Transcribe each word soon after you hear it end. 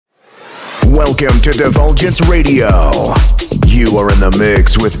Welcome to Divulgence Radio. You are in the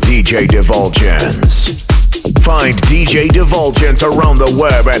mix with DJ Divulgence. Find DJ Divulgence around the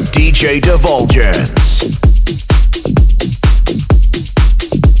web at DJ Divulgence.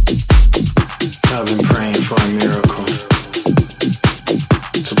 I've been praying for a miracle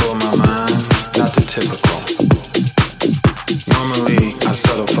to blow my mind, not the typical. Normally, I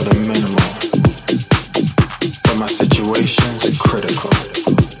settle for the minimal, but my situation's critical.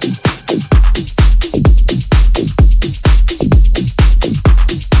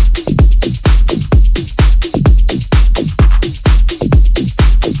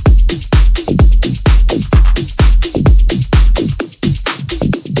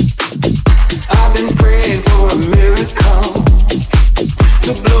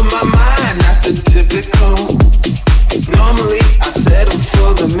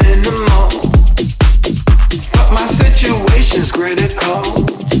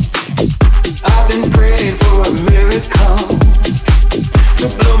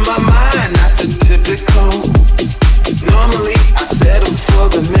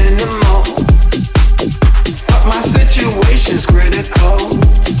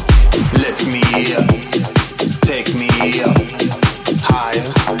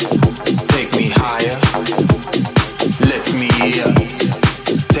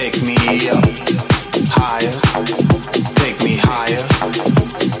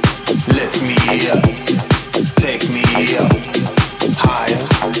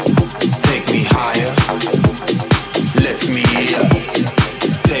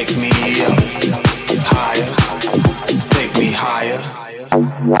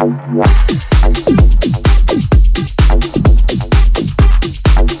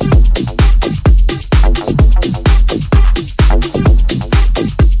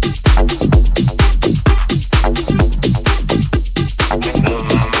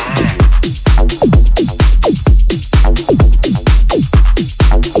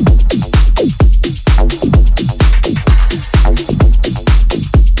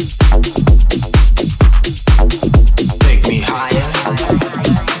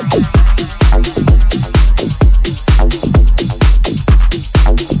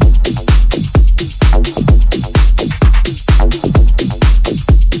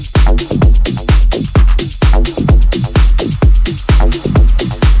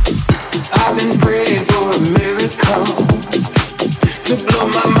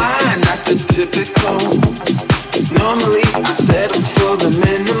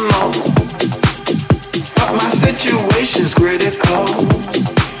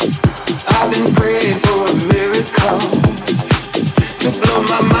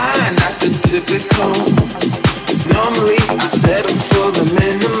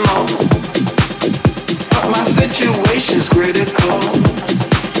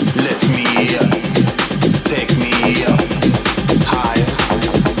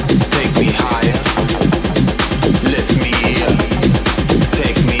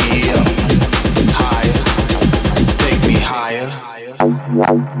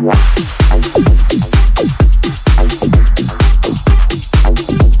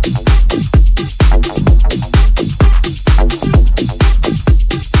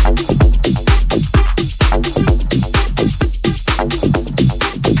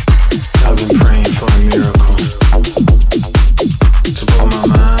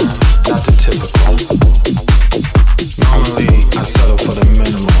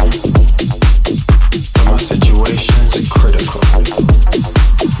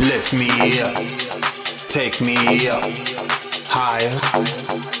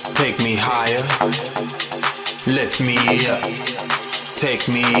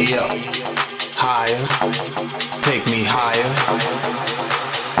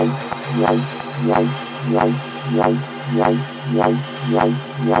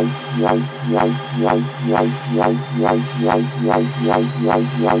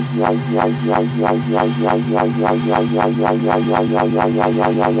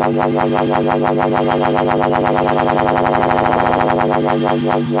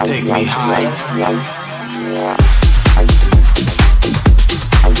 Take me higher.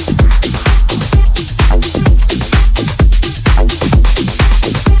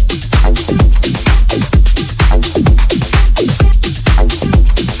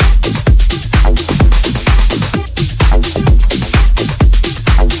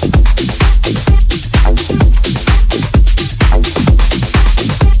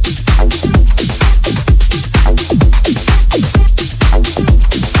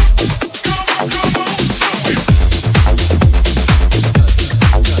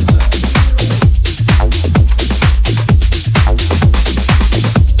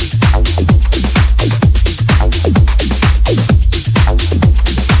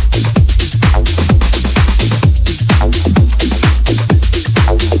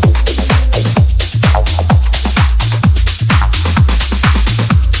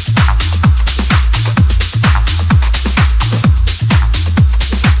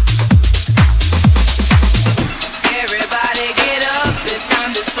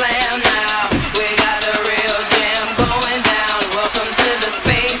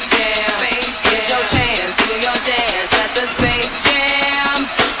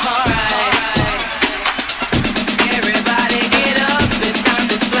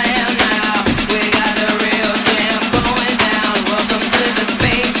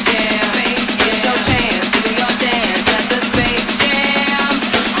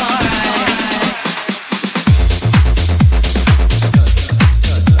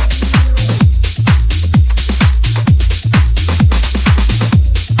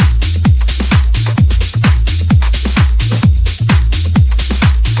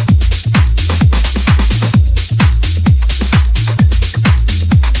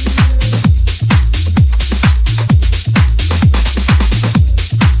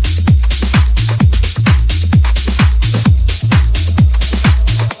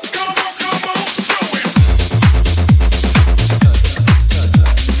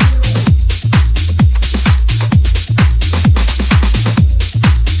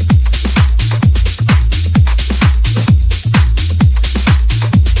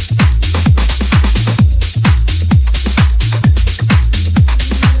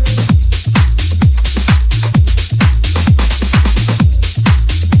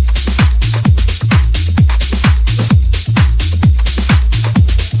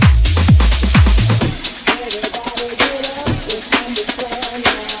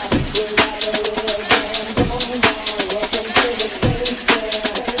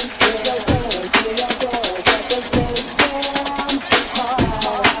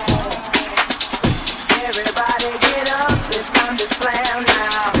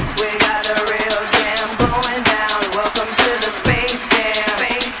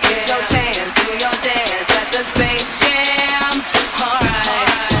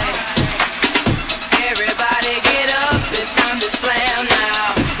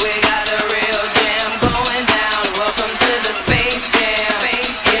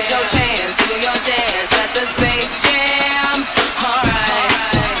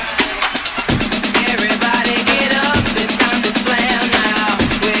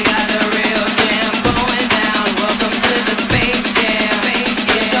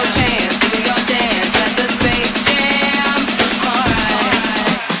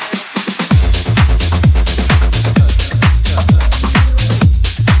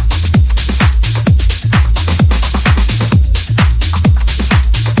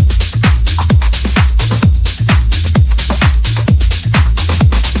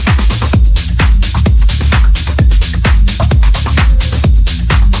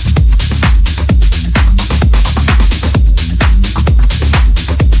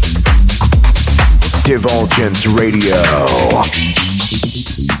 Divulgence Radio.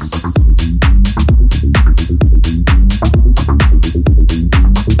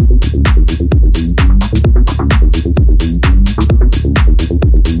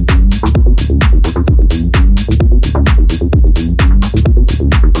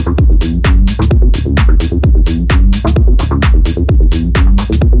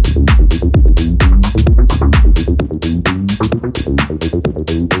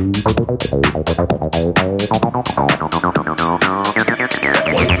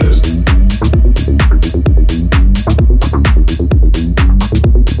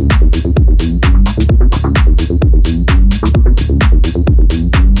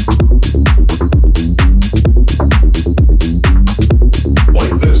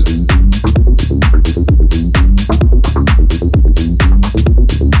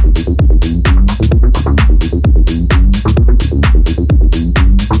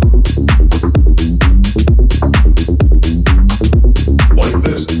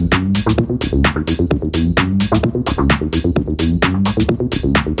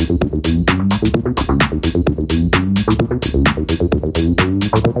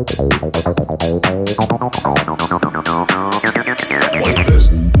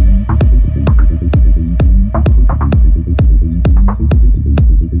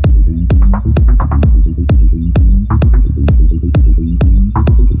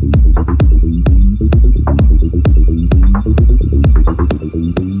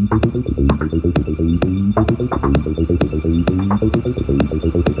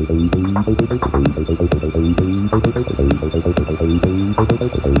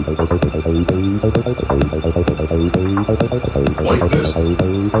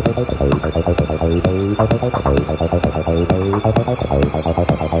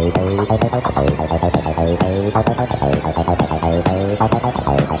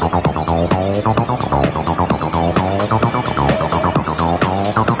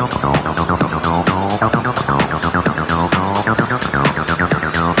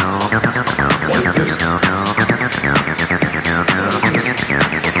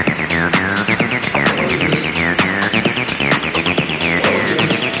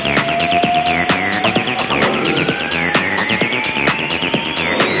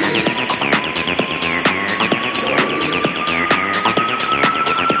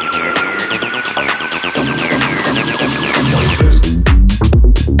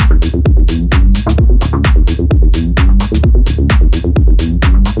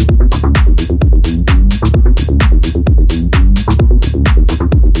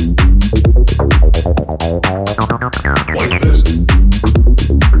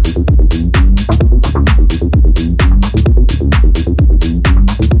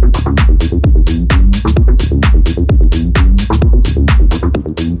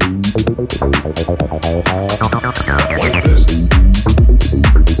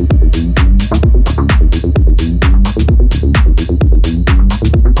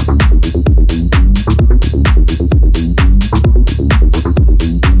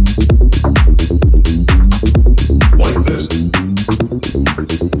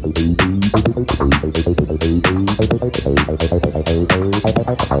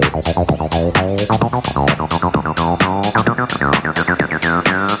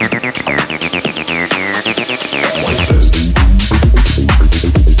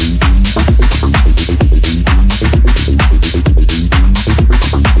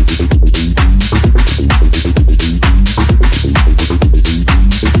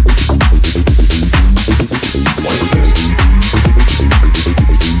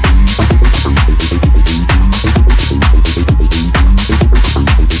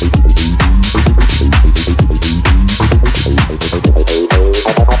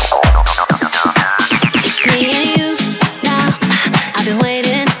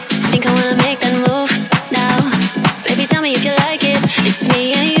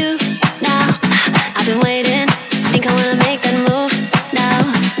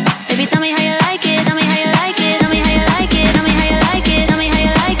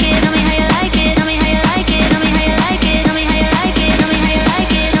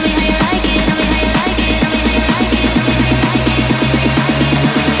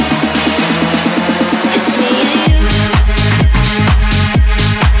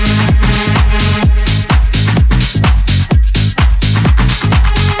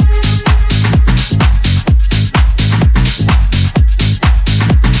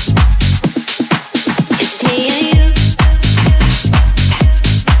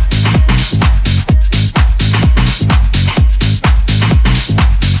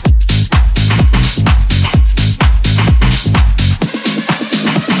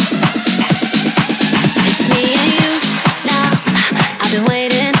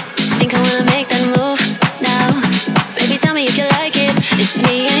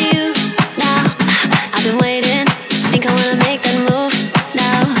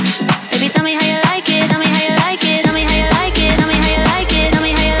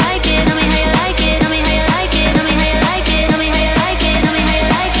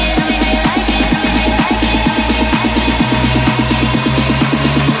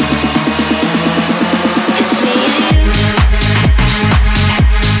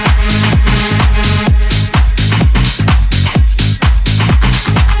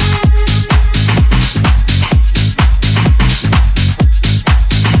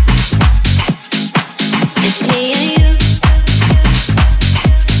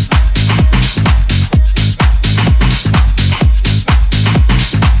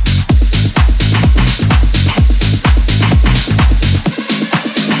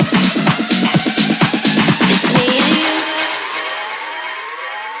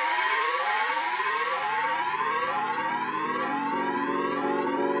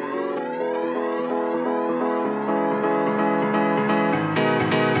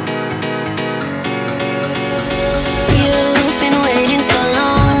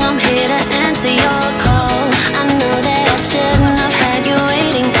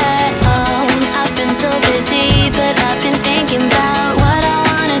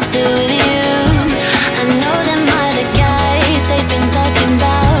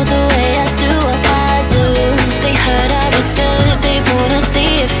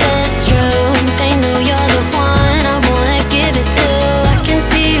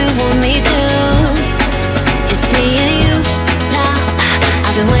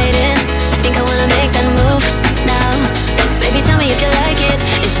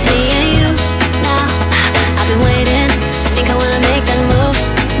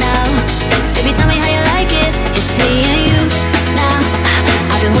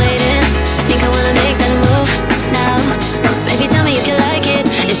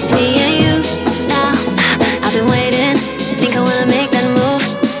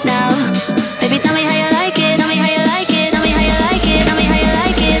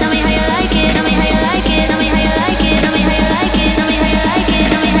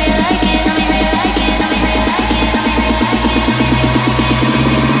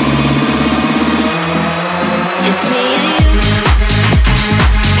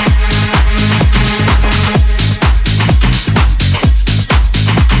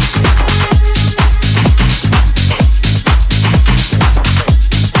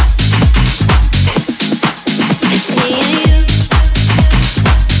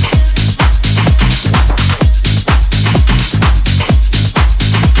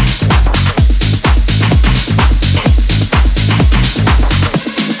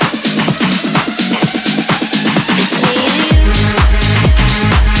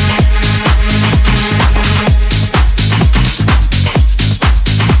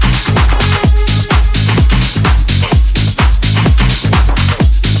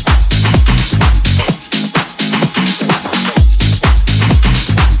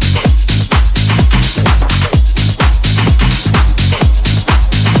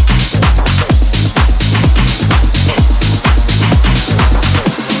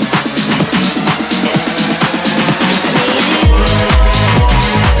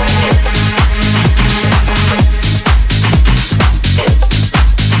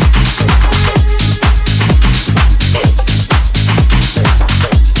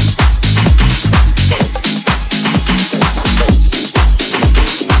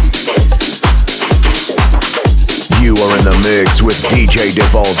 DJ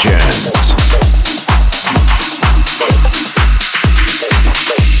Divulgence.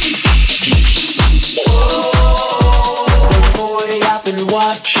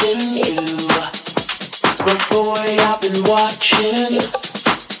 Watching you, but boy, I've been watching.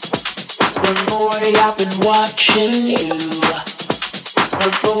 But boy, I've been watching you.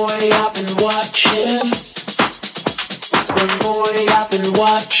 But boy, I've been watching. But boy, I've been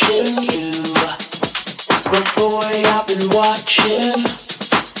watching you. But boy, I've been watching.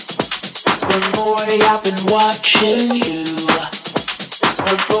 But boy, I've been watching you.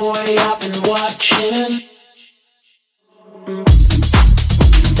 But boy, I've been watching.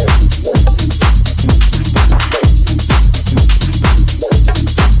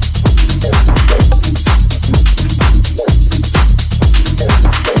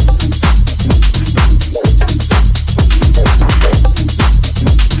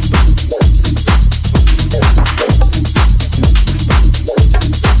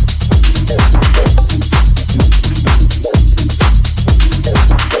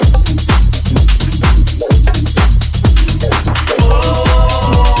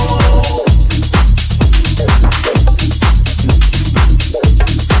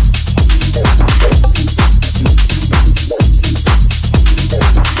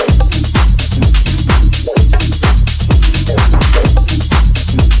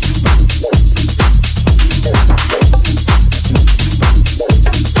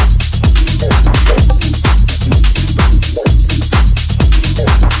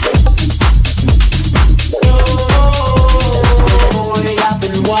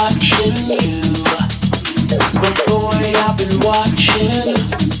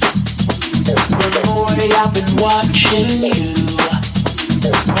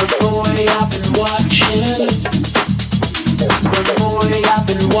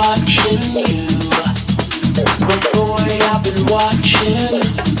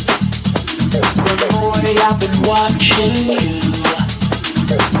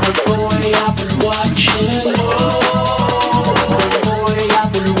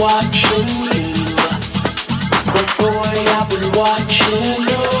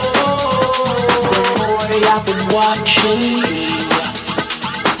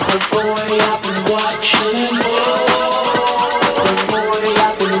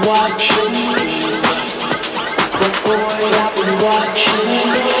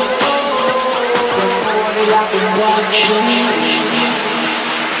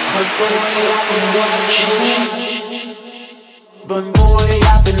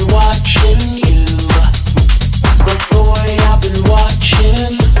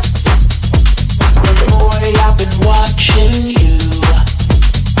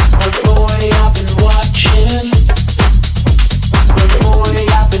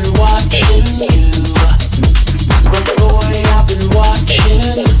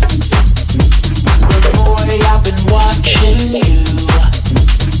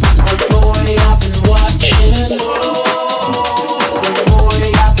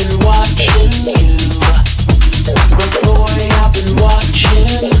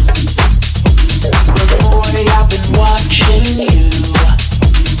 Watching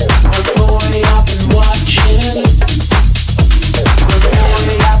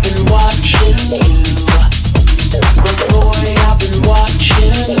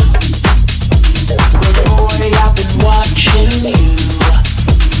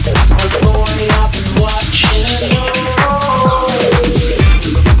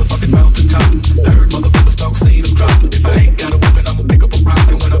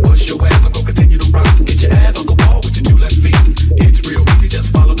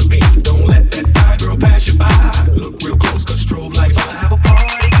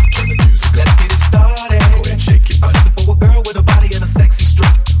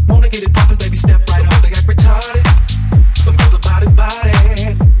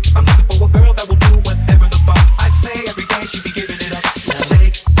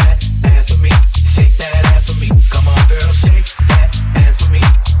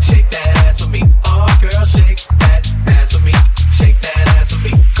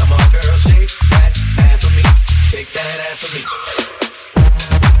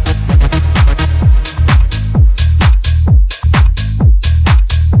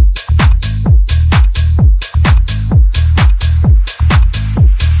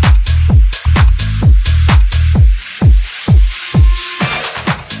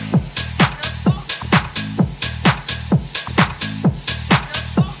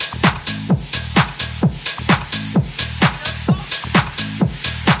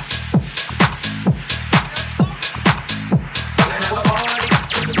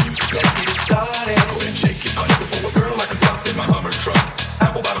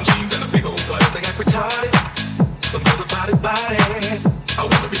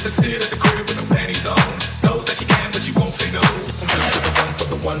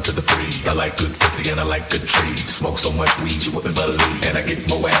and I like good trees. Smoke so much weed you wouldn't believe. And I get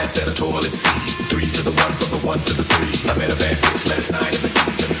more ass than a toilet seat. 3 to the 1, from the 1 to the 3. I met a bad bitch last night in the deep.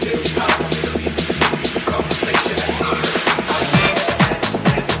 Let me tell you how I want me to leave you. Conversation and the seat.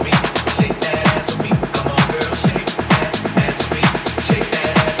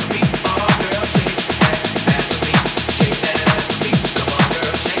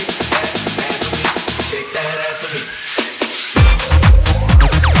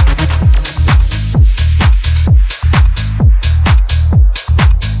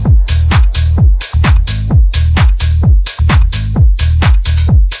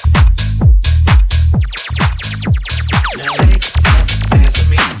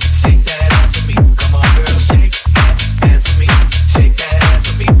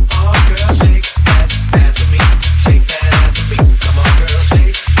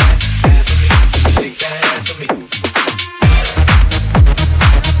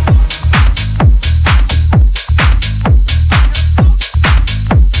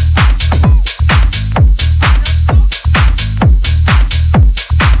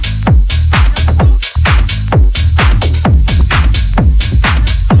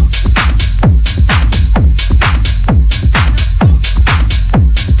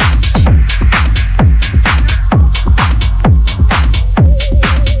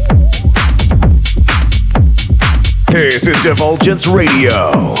 This is Divulgence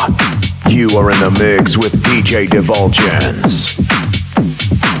Radio. You are in the mix with DJ Divulgence.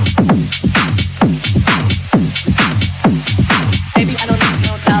 Baby, I don't need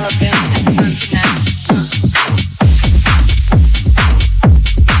no dollar bill. Have fun tonight.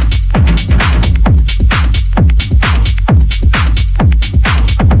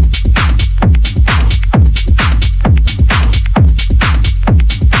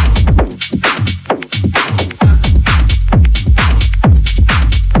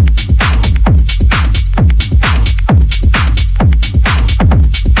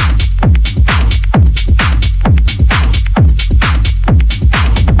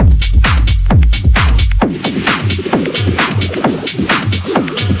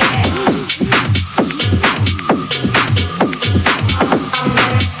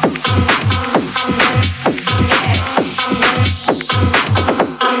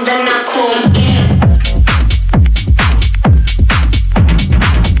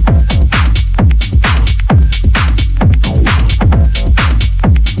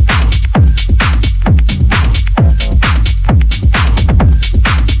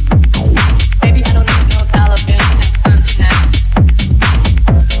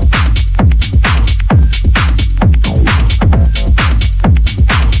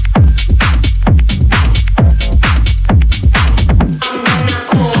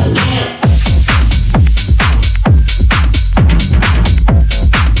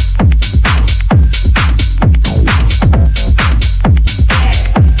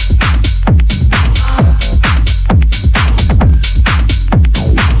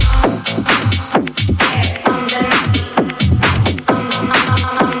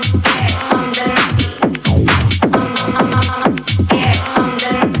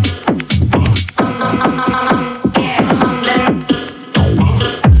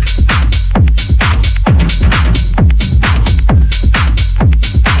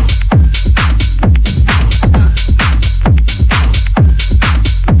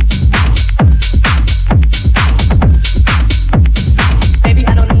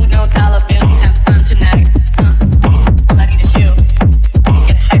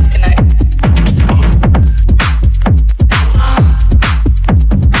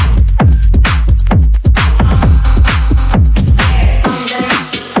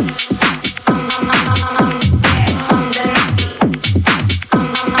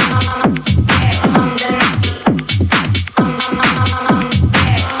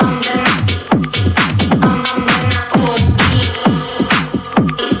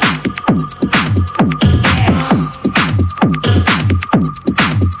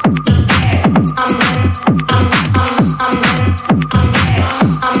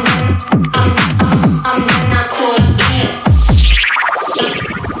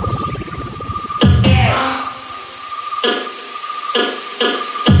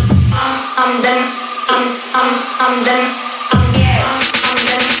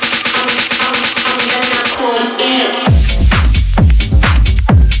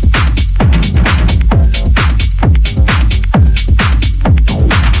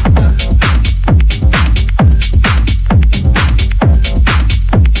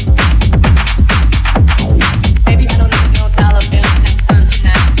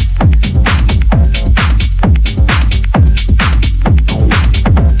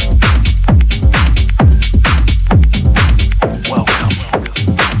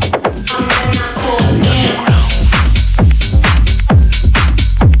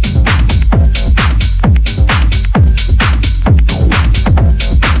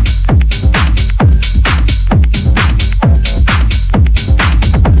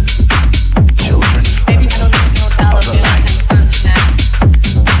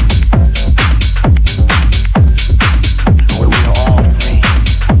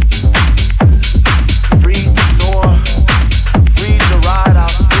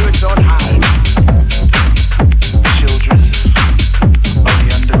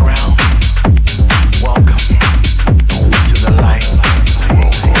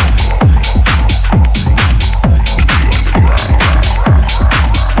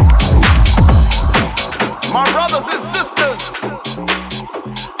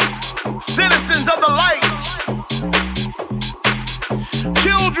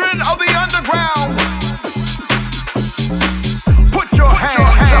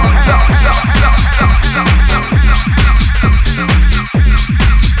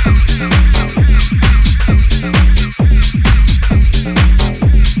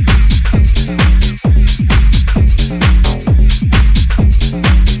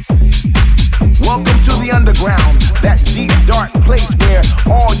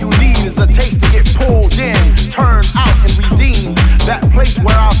 taste to get pulled in, turned out and redeemed. That place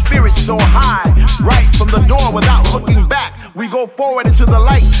where our spirits soar high, right from the door without looking back. We go forward into the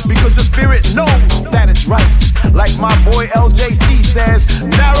light because the spirit knows that it's right. Like my boy LJC says,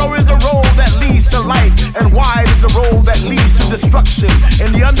 narrow is a road that leads to life, and wide is a road that leads to destruction.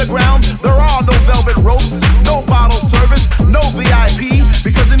 In the underground, there are no velvet ropes, no bottle service, no VIP,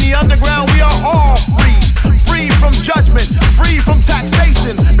 because in the underground we are all free. Free from judgment, free from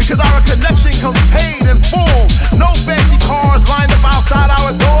taxation, because our connection comes paid in full. No fancy cars lined up outside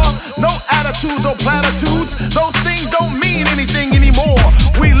our door, no attitudes or platitudes. Those things don't mean anything anymore.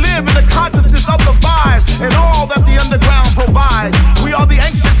 We live in the consciousness of the vibe and all that the underground provides. We are the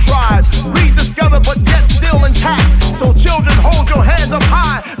ancient tribe, rediscovered but yet still intact. So children, hold your hands up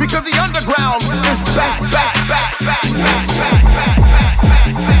high, because the underground is back, back, back, back, back, back, back, back, back,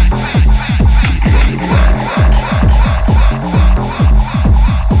 back.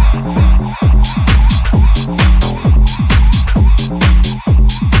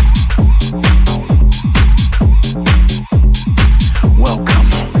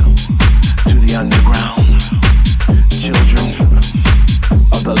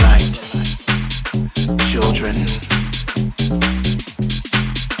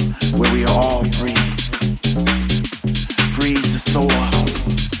 Where we are all free, free to soar,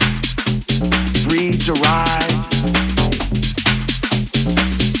 free to ride,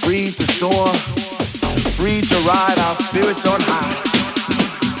 free to soar, free to ride our spirits on high.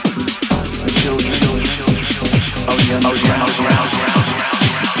 Children of the underground.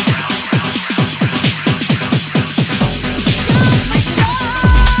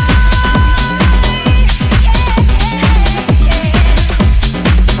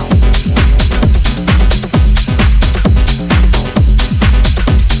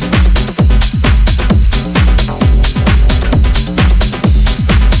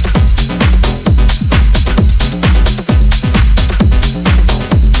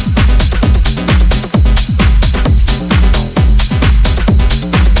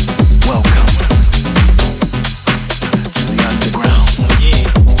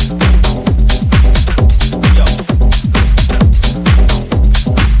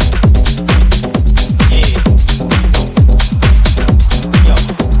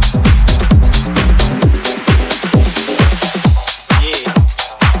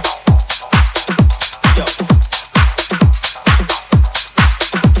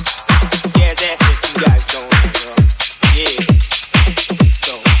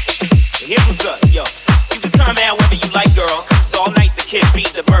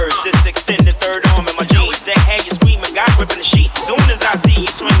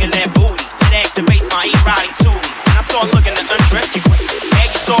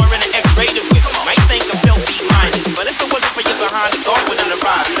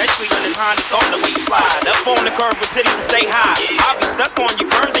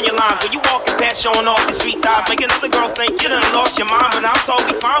 Showing off your sweet thighs, making other girls think you done lost your mind. But I'm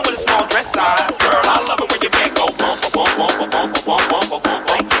totally fine with a small dress size. Girl, I love it when your back go bump, bump, bump, bump, bump, bump, bump,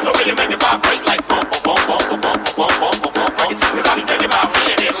 bump. The way you make it vibrate like bump, bump, bump, bump, bump, bump, bump, bump, bump. Cause I be thinking about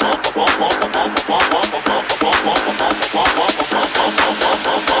feeling it. Bump, bump, bump, bump, bump, bump, bump, bump, bump, bump, bump, bump, bump,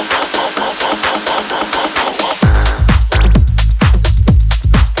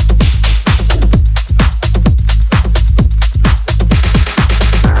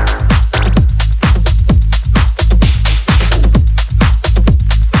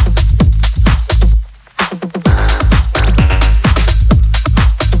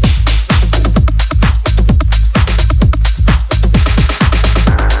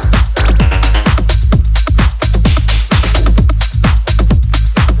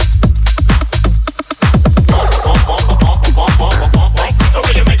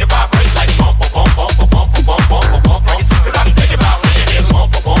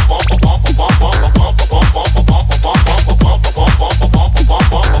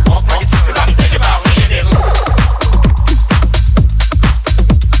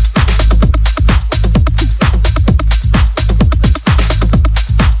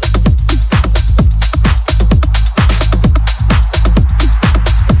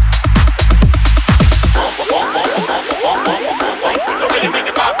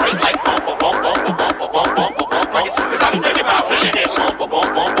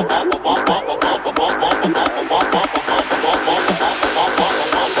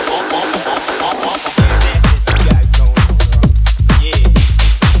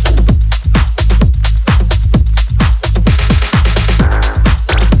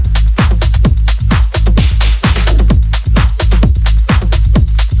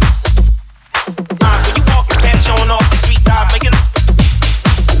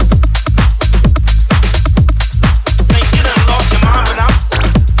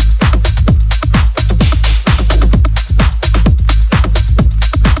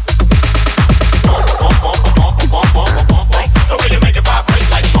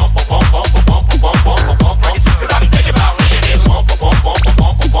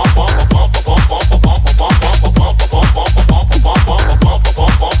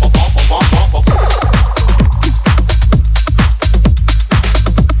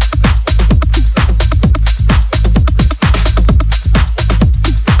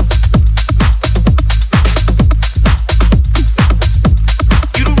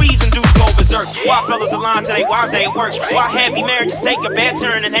 great wives at work. Why happy marriages take a bad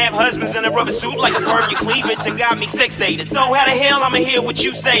turn and have husbands in a rubber suit like a bird? Your cleavage and got me fixated. So how the hell I'ma hear what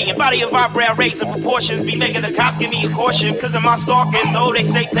you saying? Body of eyebrow raising proportions be making the cops give me a caution. Cause of my stalking, though they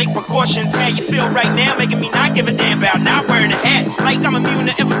say take precautions. How you feel right now making me not give a damn about not wearing a hat. Like I'm immune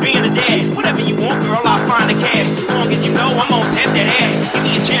to ever being a dad. Whatever you want, girl, I'll find the cash. As long as you know I'm gonna tap that ass. Give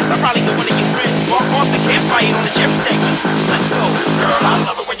me a chance, I'll probably get one of your friends. Spark off the campfire on the Jerry segment. Let's go. Girl, I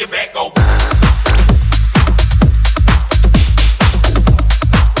love it when your back go.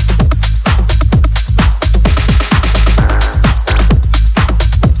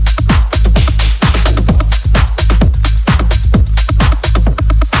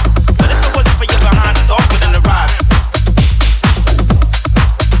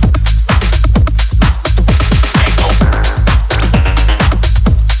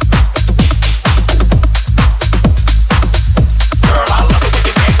 Girl, I love it when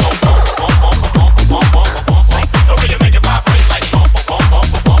your back go.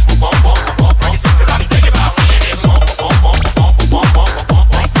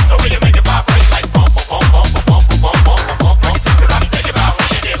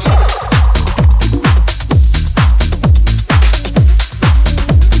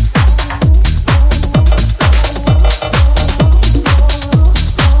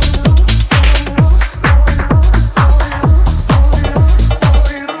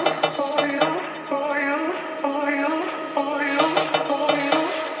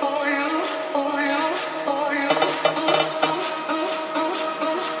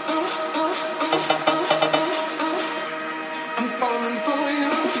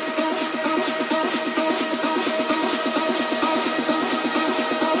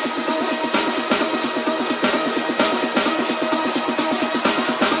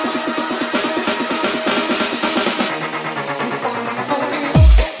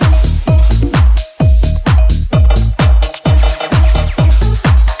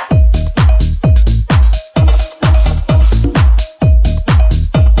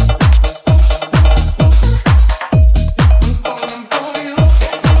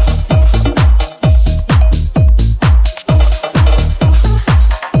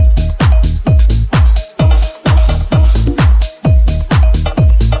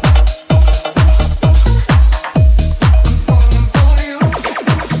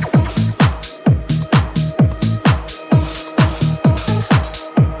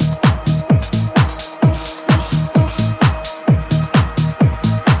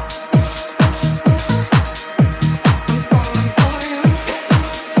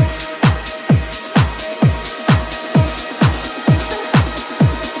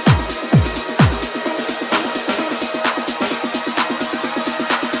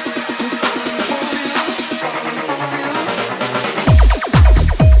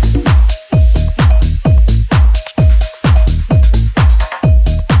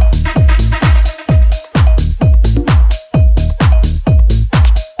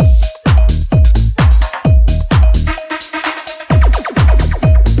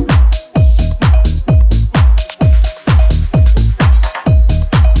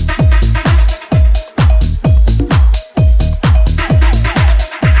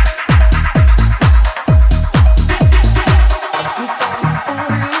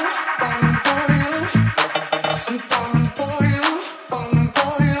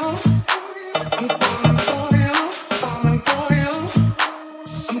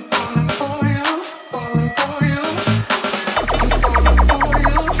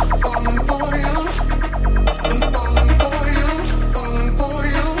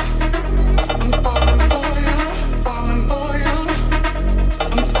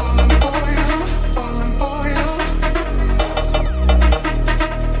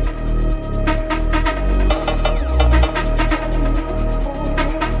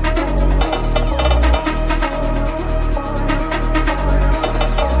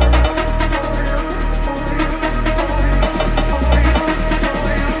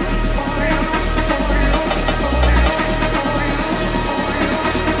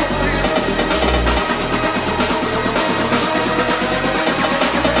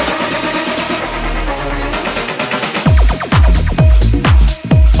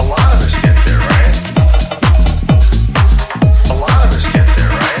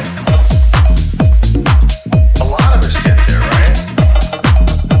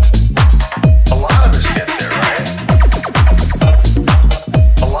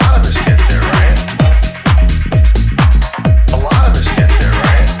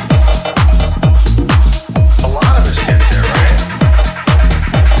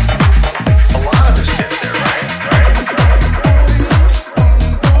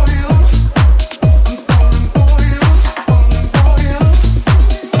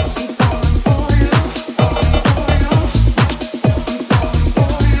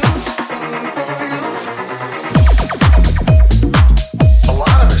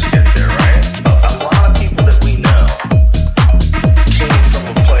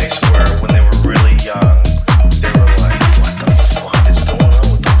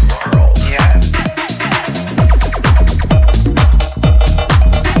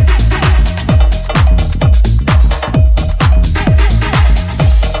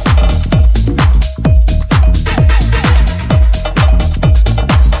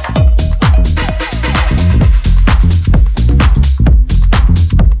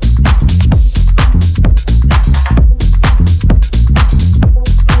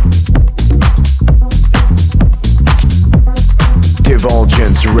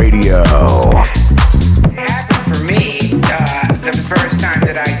 Indulgence Radio. It happened for me the first time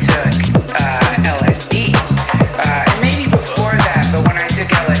that I took LSD. Maybe before that, but when I took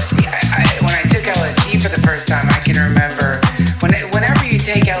LSD, when I took LSD for the first time, I can remember whenever you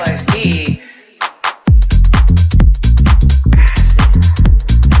take LSD.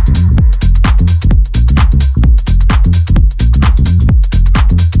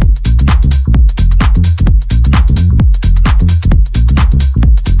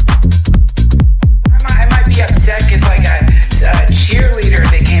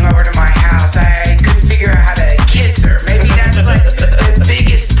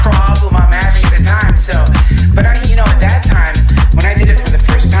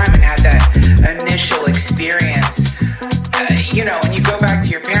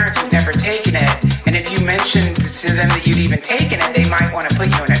 To them that you'd even taken it, they might want to put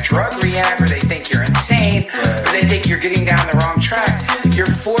you in a drug rehab, or they think you're insane, or they think you're getting down the wrong track. You're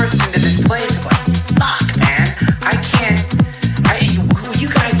forced into this place of like, fuck, man, you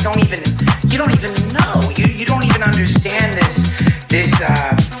guys don't even know, you don't even understand this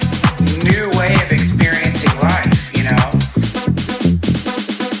new way of experiencing life, you know?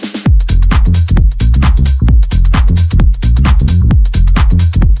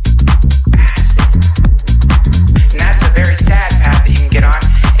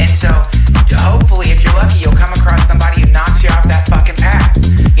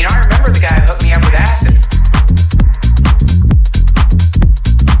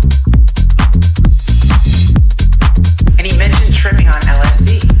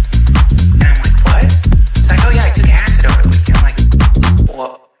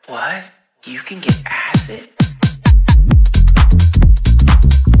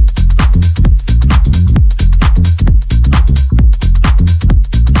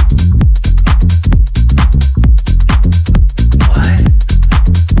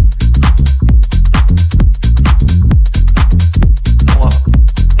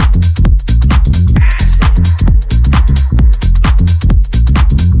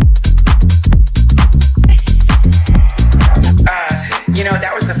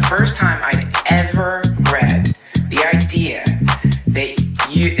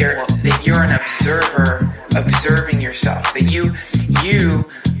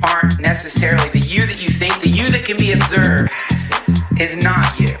 Is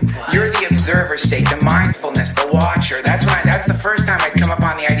not you. You're the observer state, the mindfulness, the watcher. That's the first time I'd come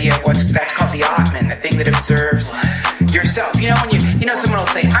upon the idea of that's called the Atman, the thing that observes yourself. You know, when you know someone will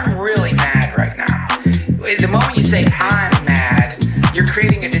say, I'm really mad right now. The moment you say, I'm mad, you're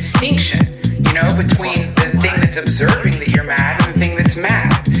creating a distinction, you know, between the thing that's observing that you're mad and the thing that's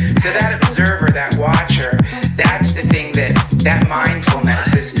mad. So that observer, that watcher, that's the thing that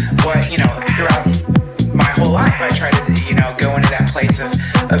mindfulness is what, you know, throughout my whole life I try to, you know, go into that place of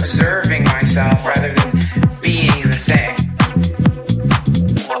observing myself rather than being the thing.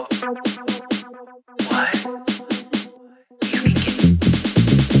 What? You can get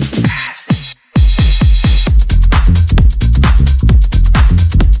acid.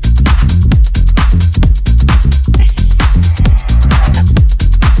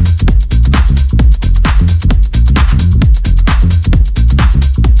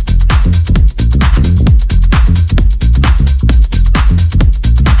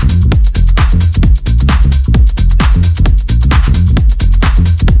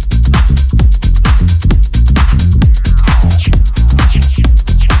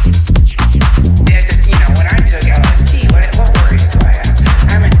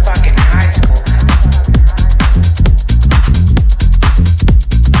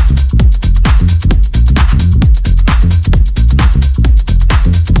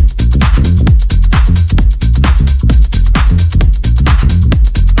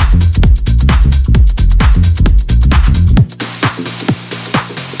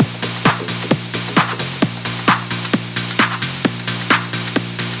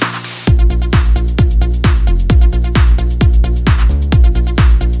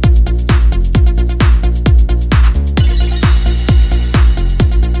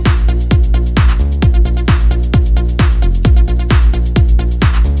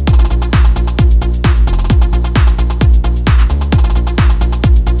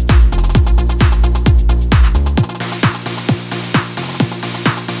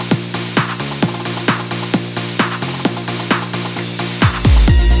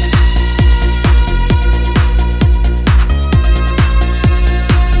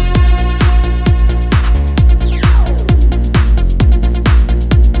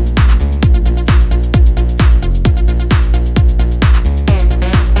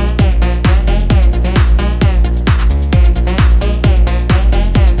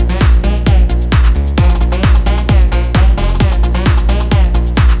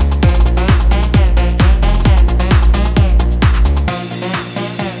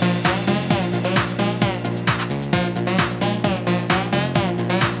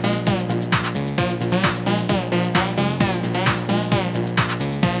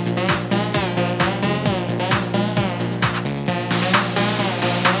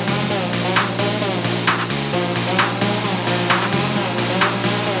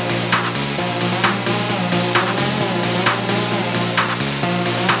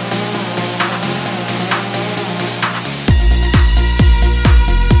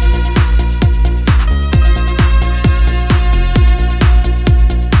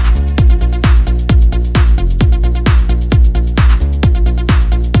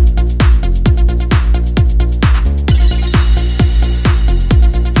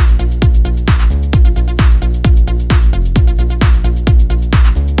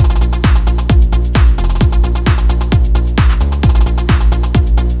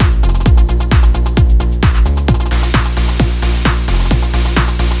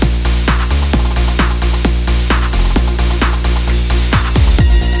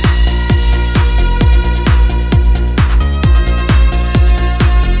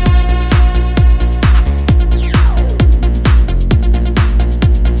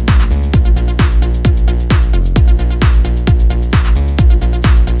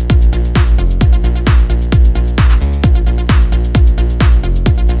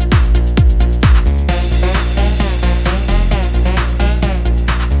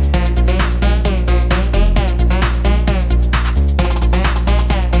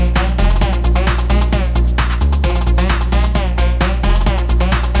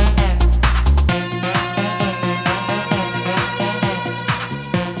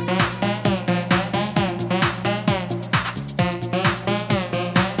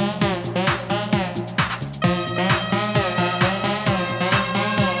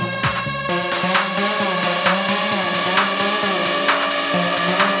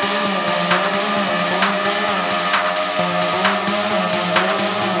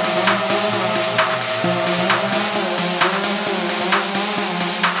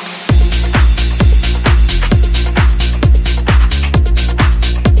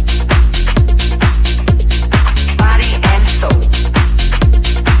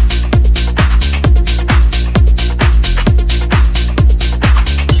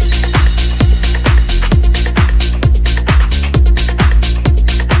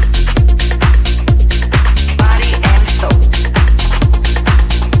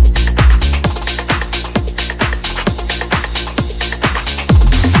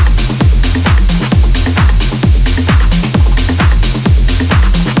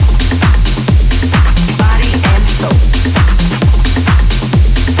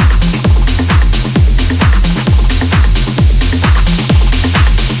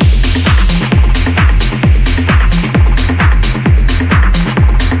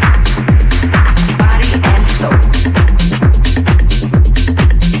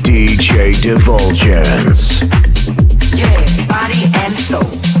 Divulgence. Yeah, body and soul.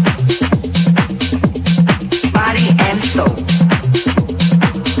 Body and soul.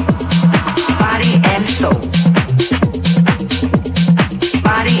 Body and soul.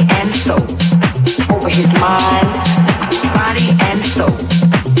 Body and soul. Over his mind. Body and soul.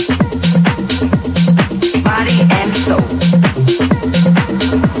 Body and soul.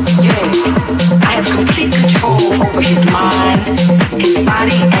 Yeah, I have complete control over his mind, his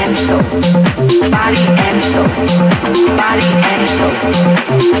body and soul. Body and soul. Body and soul.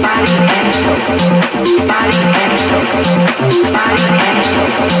 Body and soul. Body and soul. Body and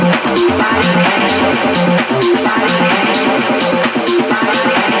soul. Body and soul. Body and soul. Body and soul.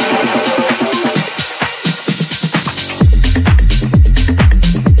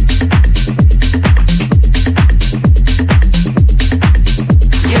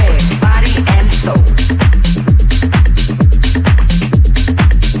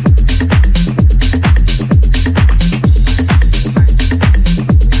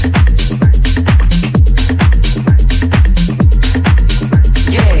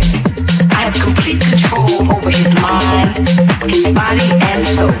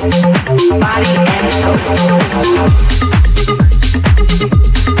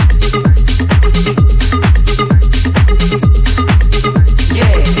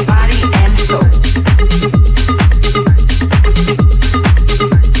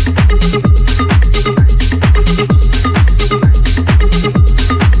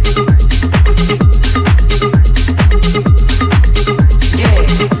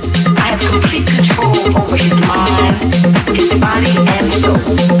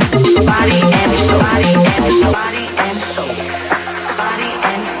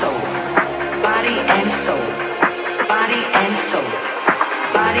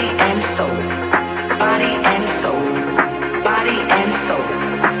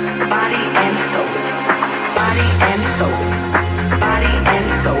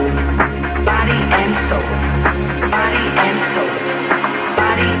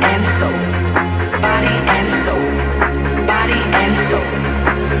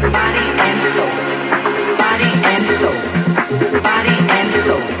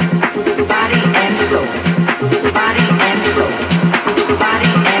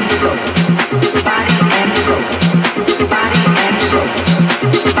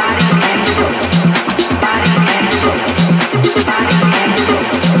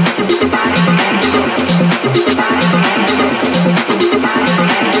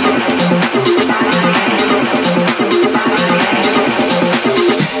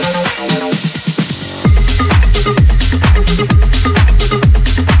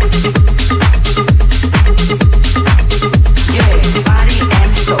 Yeah, body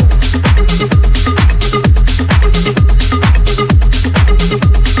and soul.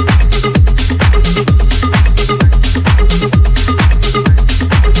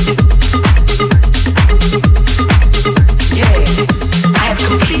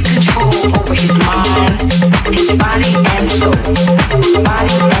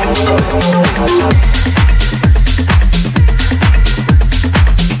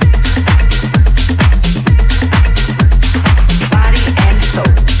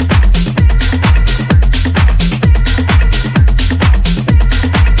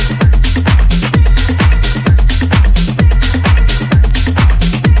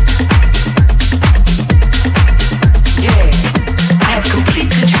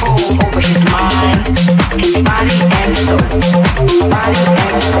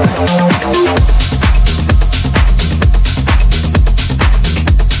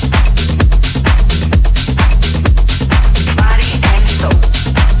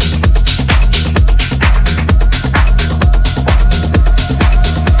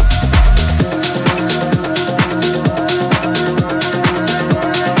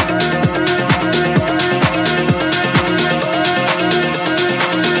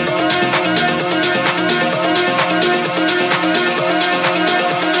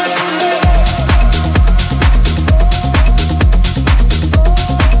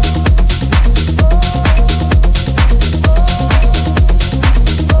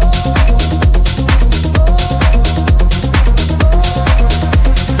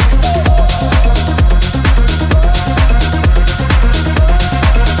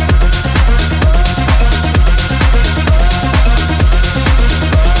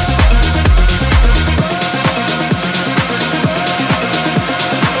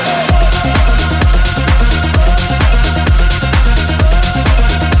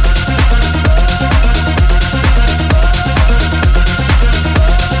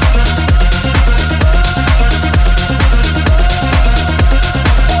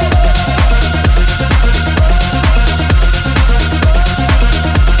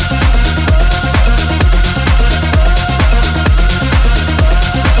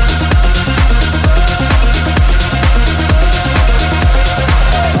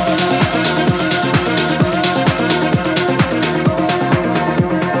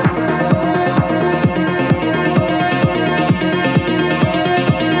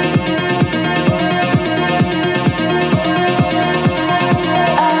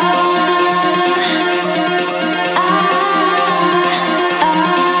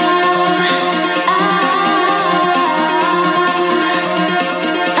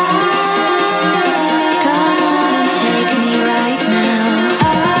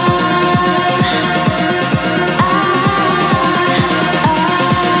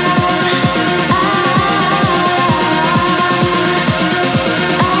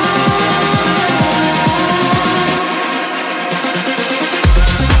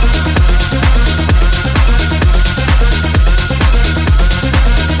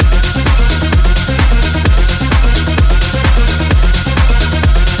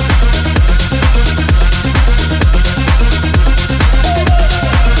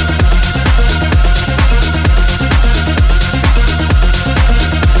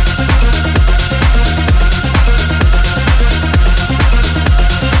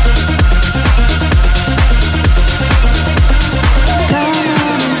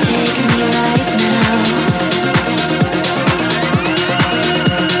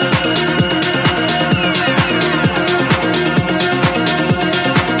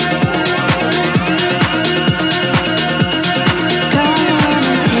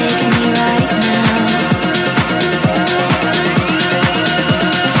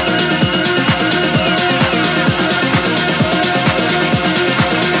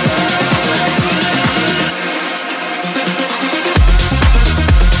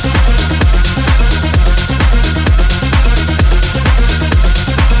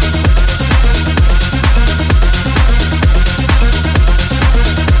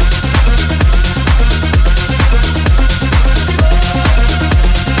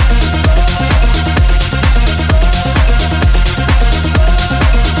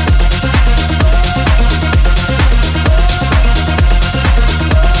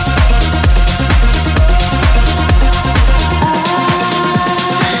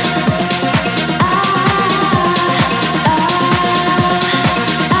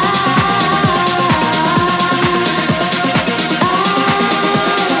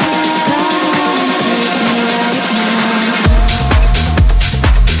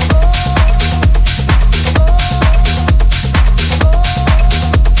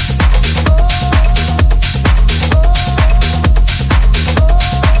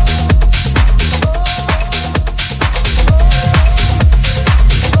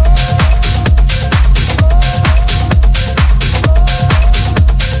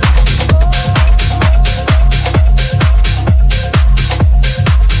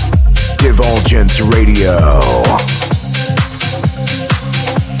 Divulgence Radio.